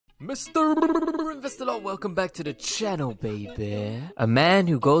Mr. Investor, welcome back to the channel, baby. A man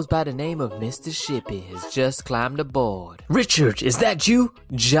who goes by the name of Mr. Shippy has just climbed aboard. Richard, is that you?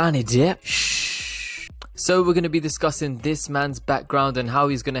 Johnny Depp? Shh. So we're going to be discussing this man's background and how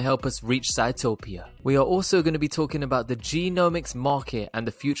he's going to help us reach Cytopia. We are also going to be talking about the genomics market and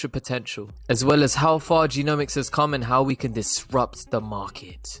the future potential, as well as how far genomics has come and how we can disrupt the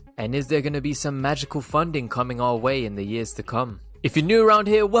market. And is there going to be some magical funding coming our way in the years to come? If you're new around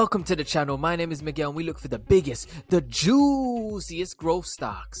here, welcome to the channel. My name is Miguel and we look for the biggest, the juiciest growth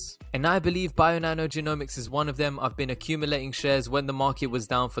stocks. And I believe bionano genomics is one of them. I've been accumulating shares. When the market was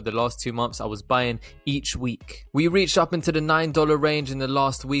down for the last 2 months, I was buying each week. We reached up into the $9 range in the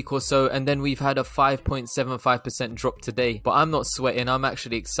last week or so, and then we've had a 5.75% drop today. But I'm not sweating, I'm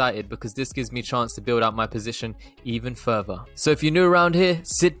actually excited because this gives me a chance to build out my position even further. So if you're new around here,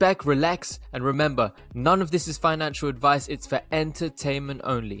 sit back, relax, and remember, none of this is financial advice, it's for entertainment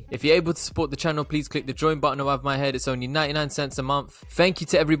only. If you're able to support the channel, please click the join button above my head. It's only 99 cents a month. Thank you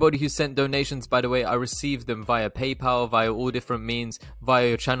to everybody who sent donations, by the way. I received them via PayPal, via all different means, via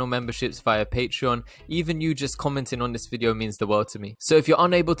your channel memberships, via Patreon. Even you just commenting on this video means the world to me. So if you're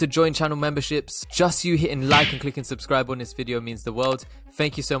unable to join channel memberships, just you hitting like and clicking subscribe on this video means the world.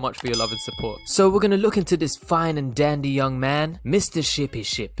 Thank you so much for your love and support. So we're going to look into this fine and dandy young man, Mr. Shippy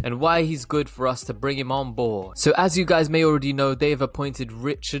Ship, and why he's good for us to bring him on board. So as you guys may already know, they have appointed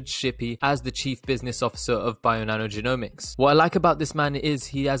Richard Shippy as the Chief Business Officer of bionano genomics. What I like about this man is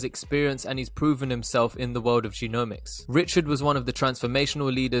he has experience and he's proven himself in the world of genomics. Richard was one of the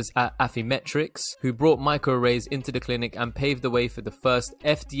transformational leaders at Affymetrix who brought microarrays into the clinic and paved the way for the first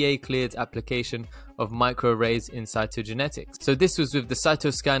FDA cleared application of microarrays in cytogenetics. So this was with the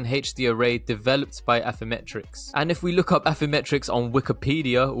Cytoscan HD array developed by Affymetrix. And if we look up Affymetrix on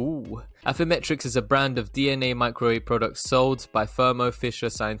Wikipedia, Affymetrix is a brand of DNA microarray products sold by Thermo Fisher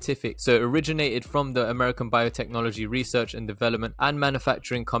Scientific. So it originated from the American biotechnology research and development and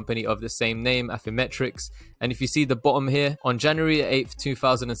manufacturing company of the same name, Affymetrix. And if you see the bottom here, on January 8th,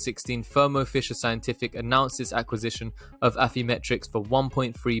 2016, Thermo Fisher Scientific announced its acquisition of Affymetrix for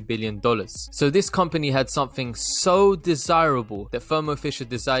 $1.3 billion. So this company had something so desirable that Thermo Fisher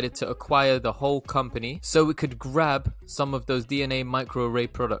decided to acquire the whole company so it could grab some of those DNA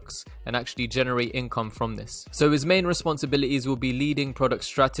microarray products and actually generate income from this. So his main responsibilities will be leading product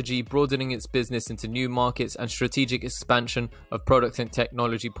strategy, broadening its business into new markets, and strategic expansion of product and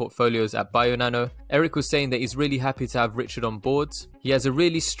technology portfolios at bionano. Eric was saying that he's really happy to have Richard on board. He has a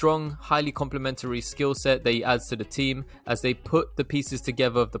really strong, highly complementary skill set that he adds to the team as they put the pieces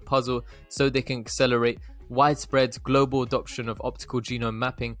together of the puzzle so they can accelerate widespread global adoption of optical genome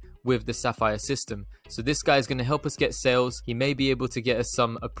mapping with the Sapphire system. So this guy is going to help us get sales. He may be able to get us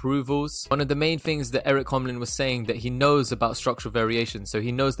some approvals. One of the main things that Eric Homlin was saying that he knows about structural variation. So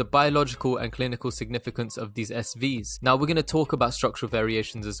he knows the biological and clinical significance of these SVs. Now we're going to talk about structural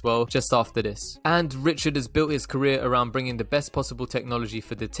variations as well just after this. And Richard has built his career around bringing the best possible technology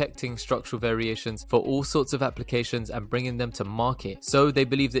for detecting structural variations for all sorts of applications and bringing them to market. So they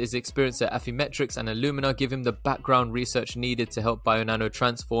believe that his experience at Affymetrix and Illumina give him the background research needed to help bionano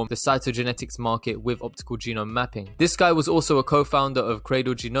transform the cytogenetics market with optical genome mapping. This guy was also a co-founder of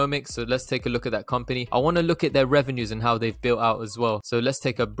Cradle Genomics, so let's take a look at that company. I want to look at their revenues and how they've built out as well. So let's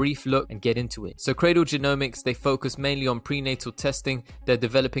take a brief look and get into it. So Cradle Genomics, they focus mainly on prenatal testing. They're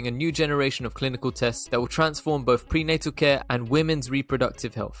developing a new generation of clinical tests that will transform both prenatal care and women's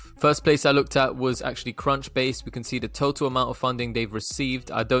reproductive health. First place I looked at was actually Crunchbase. We can see the total amount of funding they've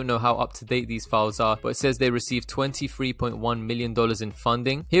received. I don't know how up to date these files are, but it says they received $23.1 million in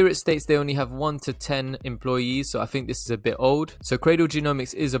funding. Here it states they only have 1 to 10 employees, so I think this is a bit old. So Cradle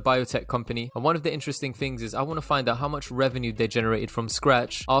Genomics is a biotech company, and one of the interesting things is I want to find out how much revenue they generated from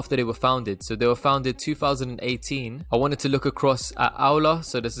scratch after they were founded. So they were founded 2018. I wanted to look across at ALOT,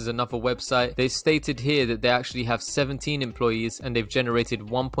 so this is another website. They stated here that they actually have 17 employees and they've generated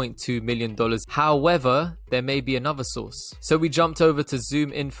 $1.2 million. However, there may be another source. So we jumped over to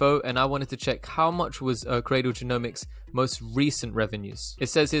Zoom Info and I wanted to check how much was Cradle Genomics most recent revenues. It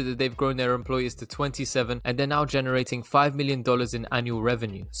says here that they've grown their employees to 27 and they're now generating $5 million in annual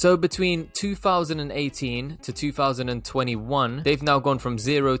revenue. So between 2018 to 2021, they've now gone from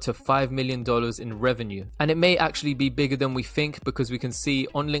 0 to $5 million in revenue. And it may actually be bigger than we think because we can see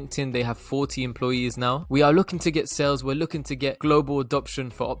on LinkedIn they have 40 employees now. We are looking to get sales. We're looking to get global adoption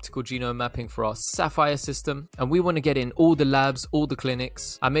for optical genome mapping for our Sapphire system. And we want to get in all the labs, all the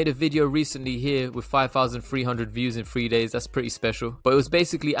clinics. I made a video recently here with 5,300 views in 3 3 days. That's pretty special. But it was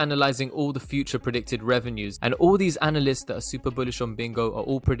basically analyzing all the future predicted revenues, and all these analysts that are super bullish on BNGO are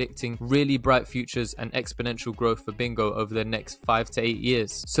all predicting really bright futures and exponential growth for BNGO over the next 5 to 8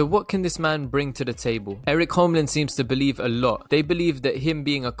 years. So what can this man bring to the table? Eric Holmlin seems to believe a lot. They believe that him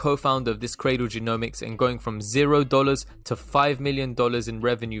being a co-founder of this Cradle Genomics and going from $0 to $5 million in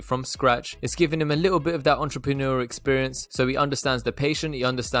revenue from scratch is giving him a little bit of that entrepreneurial experience, so he understands the patient, he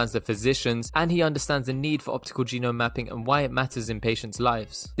understands the physicians, and he understands the need for optical genome mapping and why it matters in patients'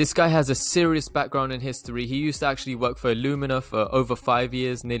 lives. This guy has a serious background in history. He used to actually work for Illumina for over 5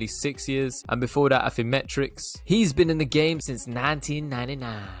 years, nearly 6 years, and before that Affymetrix. He's been in the game since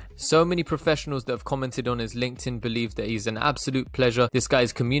 1999. So many professionals that have commented on his LinkedIn believe that he's an absolute pleasure. This guy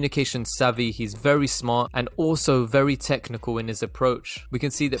is communication savvy, he's very smart, and also very technical in his approach. We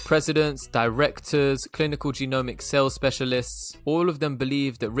can see that presidents, directors, clinical genomic sales specialists, all of them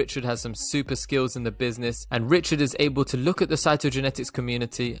believe that Richard has some super skills in the business, and Richard is able to look at the cytogenetics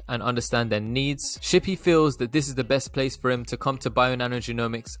community and understand their needs. Shippy feels that this is the best place for him to come to bionano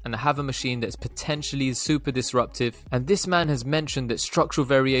genomics and have a machine that's potentially super disruptive. And this man has mentioned that structural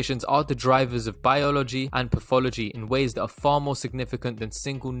variation are the drivers of biology and pathology in ways that are far more significant than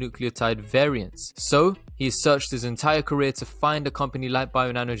single nucleotide variants. So he has searched his entire career to find a company like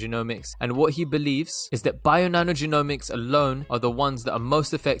Bionano Genomics, and what he believes is that Bionano Genomics alone are the ones that are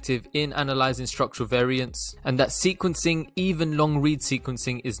most effective in analyzing structural variants, and that sequencing, even long read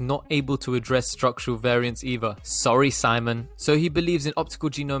sequencing, is not able to address structural variants either. Sorry, Simon. So he believes in optical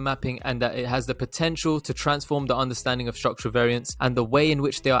genome mapping and that it has the potential to transform the understanding of structural variants and the way in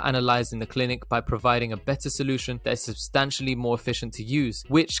which they are analyzed in the clinic by providing a better solution that is substantially more efficient to use,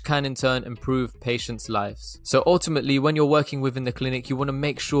 which can in turn improve patients' lives. So ultimately, when you're working within the clinic, you want to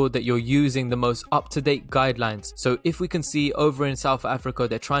make sure that you're using the most up-to-date guidelines. So if we can see over in South Africa,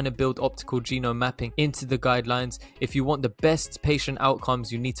 they're trying to build optical genome mapping into the guidelines. If you want the best patient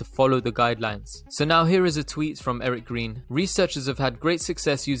outcomes, you need to follow the guidelines. So now here is a tweet from Eric Green. Researchers have had great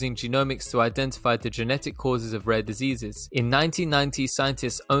success using genomics to identify the genetic causes of rare diseases. In 1990,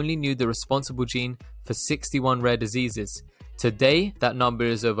 scientists only knew the responsible gene for 61 rare diseases. Today, that number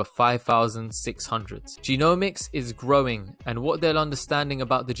is over 5,600. Genomics is growing, and what their understanding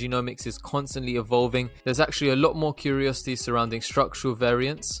about the genomics is constantly evolving. There's actually a lot more curiosity surrounding structural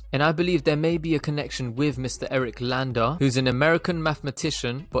variants, and I believe there may be a connection with Mr. Eric Lander, who's an American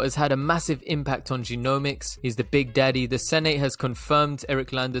mathematician, but has had a massive impact on genomics. He's the big daddy. The Senate has confirmed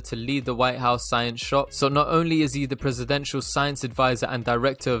Eric Lander to lead the White House science shop. So not only is he the presidential science advisor and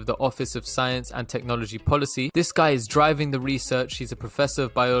director of the Office of Science and Technology Policy, this guy is driving the research. He's a professor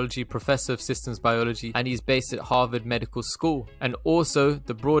of biology, professor of systems biology, and he's based at Harvard Medical School, and also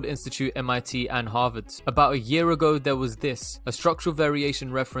the Broad Institute, MIT, and Harvard. About a year ago, there was this, a structural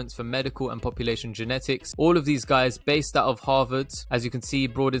variation reference for medical and population genetics. All of these guys based out of Harvard. As you can see,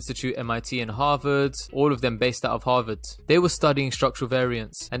 Broad Institute, MIT, and Harvard, all of them based out of Harvard. They were studying structural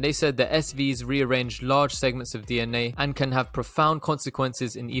variants, and they said that SVs rearrange large segments of DNA and can have profound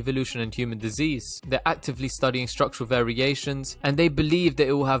consequences in evolution and human disease. They're actively studying structural variation, and they believe that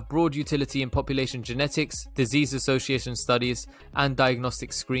it will have broad utility in population genetics, disease association studies, and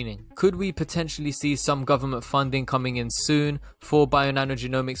diagnostic screening. Could we potentially see some government funding coming in soon for Bionano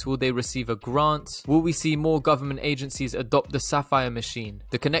Genomics? Will they receive a grant? Will we see more government agencies adopt the Sapphire machine?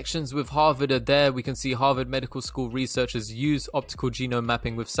 The connections with Harvard are there. We can see Harvard Medical School researchers use optical genome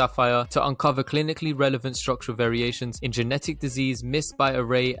mapping with Sapphire to uncover clinically relevant structural variations in genetic disease missed by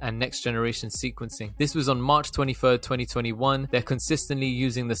array and next generation sequencing. This was on March 23rd, 2021. They're consistently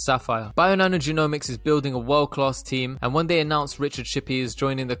using the Sapphire. Bionano Genomics is building a world-class team, and when they announced Richard Shippey is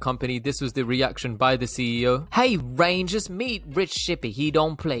joining the company, this was the reaction by the CEO. Hey Rangers, meet Rich Shippey, he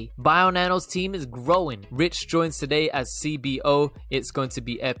don't play. Bionano's team is growing. Rich joins today as CBO. It's going to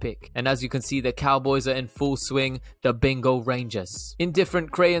be epic. And as you can see, the Cowboys are in full swing, the BNGO Rangers.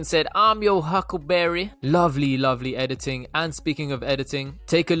 Indifferent Crayon said, I'm your Huckleberry. Lovely, lovely editing. And speaking of editing,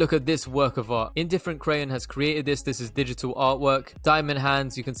 take a look at this work of art. Indifferent Crayon has created this. This is digital artwork. Diamond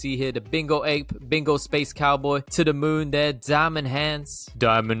hands, you can see here the BNGO ape, BNGO space cowboy, to the moon there, diamond hands.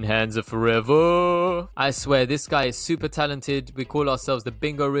 Diamond hands are forever. I swear, this guy is super talented. We call ourselves the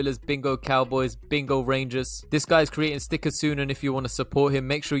BNGOrillas, BNGO Cowboys, BNGO Rangers. This guy is creating stickers soon, and if you want to support him,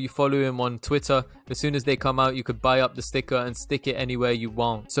 make sure you follow him on Twitter. As soon as they come out, you could buy up the sticker and stick it anywhere you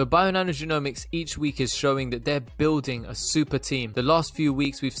want. So Bionano Genomics each week is showing that they're building a super team. The last few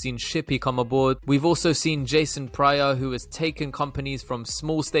weeks, we've seen Shippey come aboard. We've also seen Jason Pryor, who has taken companies from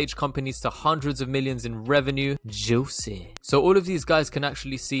small stage companies to hundreds of millions in revenue. Juicy. So all of these guys can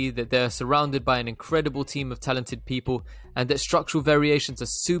actually see that they're surrounded by an incredible team of talented people, and that structural variations are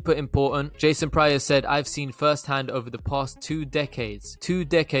super important. Jason Pryor said, I've seen firsthand over the past 2 decades. 2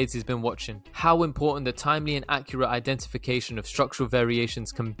 decades he's been watching how important the timely and accurate identification of structural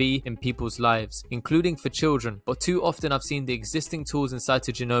variations can be in people's lives, including for children. But too often I've seen the existing tools in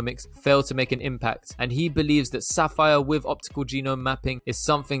cytogenomics fail to make an impact, and he believes that Sapphire with optical genome mapping is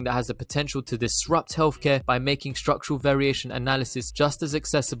something that has the potential to disrupt healthcare by making structural variation analysis just as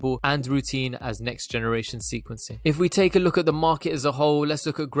accessible and routine as next generation sequencing. If we take a look at the market as a whole, let's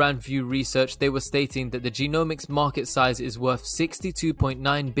look at Grand View Research. They were stating that the genomics market size is worth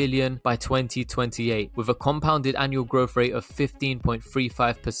 $62.9 billion by 2028 with a compounded annual growth rate of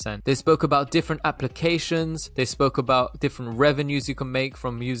 15.35%. They spoke about different applications. They spoke about different revenues you can make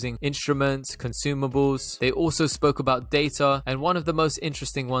from using instruments, consumables. They also spoke about data, and one of the most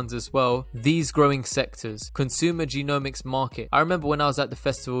interesting ones as well, these growing sectors, consumer genomics market. I remember when I was at the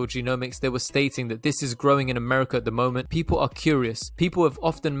Festival of Genomics, they were stating that this is growing in America at the moment. People are curious. People have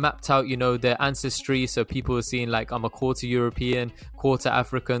often mapped out, you know, their ancestry. So people are seeing like, I'm a quarter European, quarter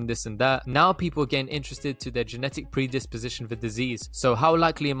African, this and that. Now people are getting interested to their genetic predisposition for disease. So how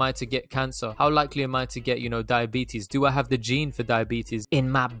likely am I to get cancer? How likely am I to get, you know, diabetes? Do I have the gene for diabetes in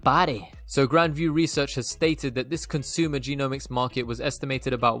my body? So Grand View Research has stated that this consumer genomics market was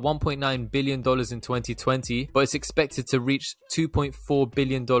estimated about $1.9 billion in 2020, but it's expected to reach $2.4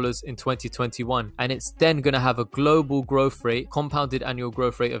 billion in 2021. And it's then going to have a global growth rate, compounded annual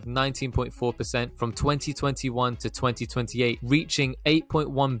growth rate of 19.4% from 2021 to 2028, reaching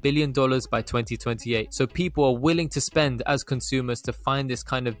 $8.1 billion by 2028. So people are willing to spend as consumers to find this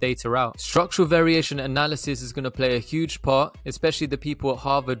kind of data out. Structural variation analysis is going to play a huge part, especially the people at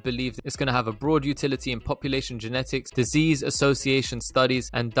Harvard believe it's going to have a broad utility in population genetics, disease association studies,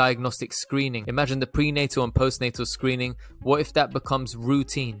 and diagnostic screening. Imagine the prenatal and postnatal screening. What if that becomes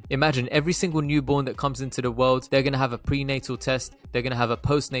routine? Imagine every single newborn that comes into the world, they're going to have a prenatal test, they're going to have a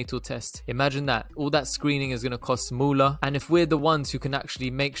postnatal test. Imagine that. All that screening is going to cost moolah. And if we're the ones who can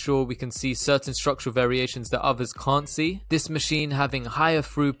actually make sure we can see certain structural variations that others can't see, this machine having higher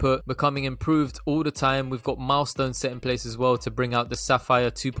throughput, becoming improved all the time. We've got milestones set in place as well to bring out the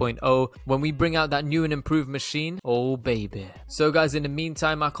Sapphire 2.0. When we bring out that new and improved machine, oh baby. So guys, in the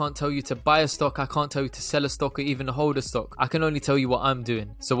meantime, I can't tell you to buy a stock, I can't tell you to sell a stock or even hold a stock. I can only tell you what I'm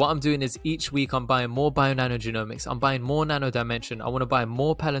doing. So what I'm doing is each week I'm buying more bionano genomics, I'm buying more nano dimension, I want to buy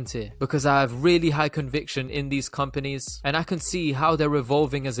more Palantir because I have really high conviction in these companies and I can see how they're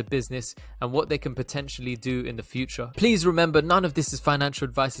evolving as a business and what they can potentially do in the future. Please remember, none of this is financial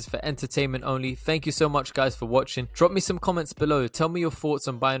advice, it's for entertainment only. Thank you so much guys for watching. Drop me some comments below, tell me your thoughts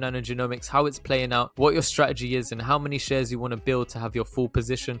on bionano genomics, how it's playing out, what your strategy is, and how many shares you want to build to have your full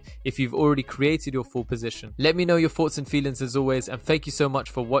position if you've already created your full position. Let me know your thoughts and feelings as always, and thank you so much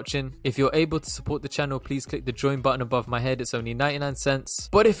for watching. If you're able to support the channel, please click the join button above my head, it's only 99 cents.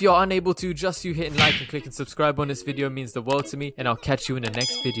 But if you're unable to, just you hitting like and clicking subscribe on this video means the world to me, and I'll catch you in the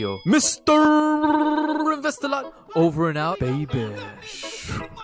next video. Mr. Investor Lot, over and out, baby.